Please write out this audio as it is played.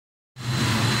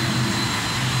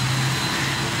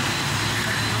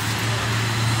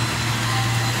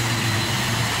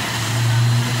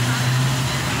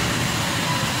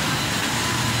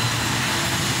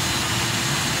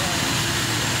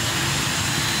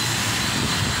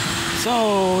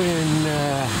So in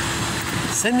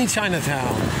Sydney,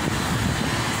 Chinatown,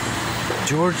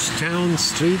 Georgetown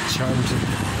Street,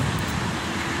 Chinatown.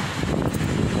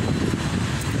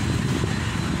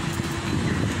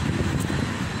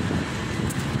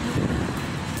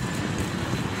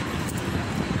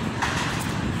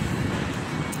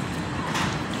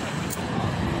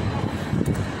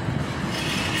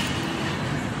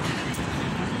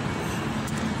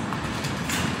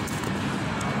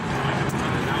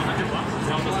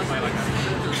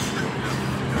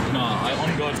 No, I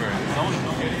only got for it.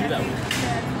 Do that.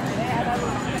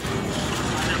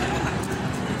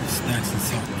 Snacks and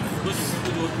salt.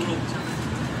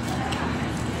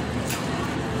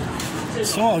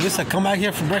 So I guess I come back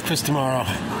here for breakfast tomorrow.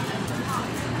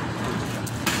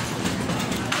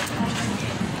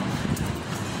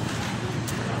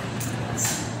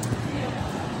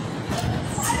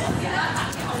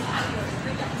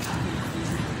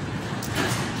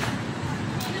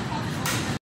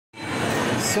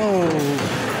 So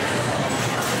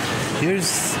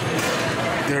here's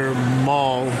their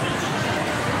mall,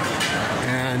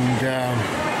 and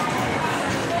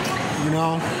you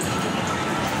know,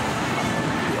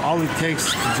 all it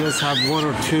takes to just have one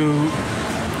or two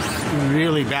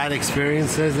really bad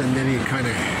experiences, and then you kind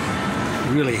of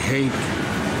really hate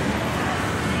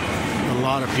a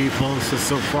lot of people.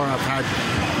 So far I've had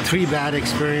 3 bad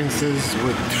experiences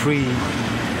with 3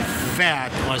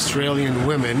 fat Australian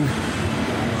women,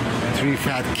 3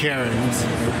 fat Karens,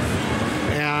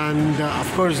 and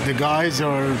of course the guys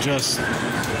are just,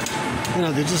 you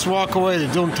know, they just walk away,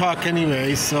 they don't talk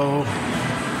anyway, so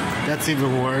that's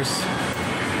even worse.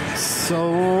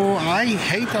 So I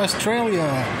hate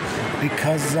Australia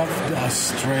because of the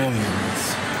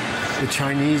Australians. The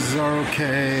Chinese are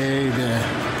okay, the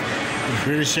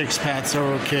British expats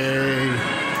are okay,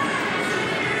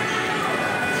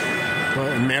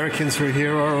 but Americans who are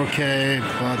here are okay,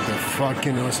 but the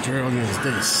fucking Australians,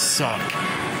 they suck.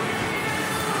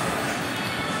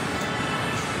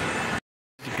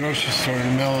 The grocery store in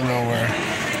the middle of nowhere.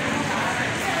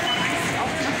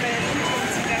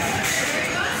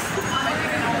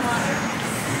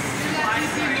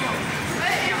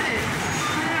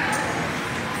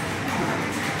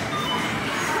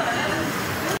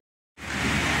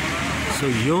 So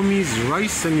Yomi's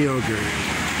rice and yogurt.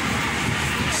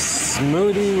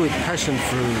 Smoothie with passion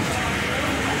fruit.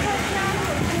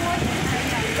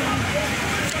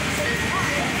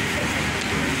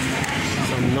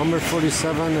 So number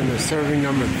 47 and the serving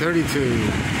number 32.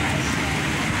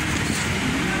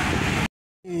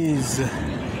 Is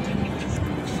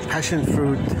passion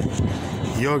fruit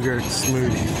yogurt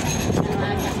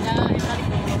smoothie.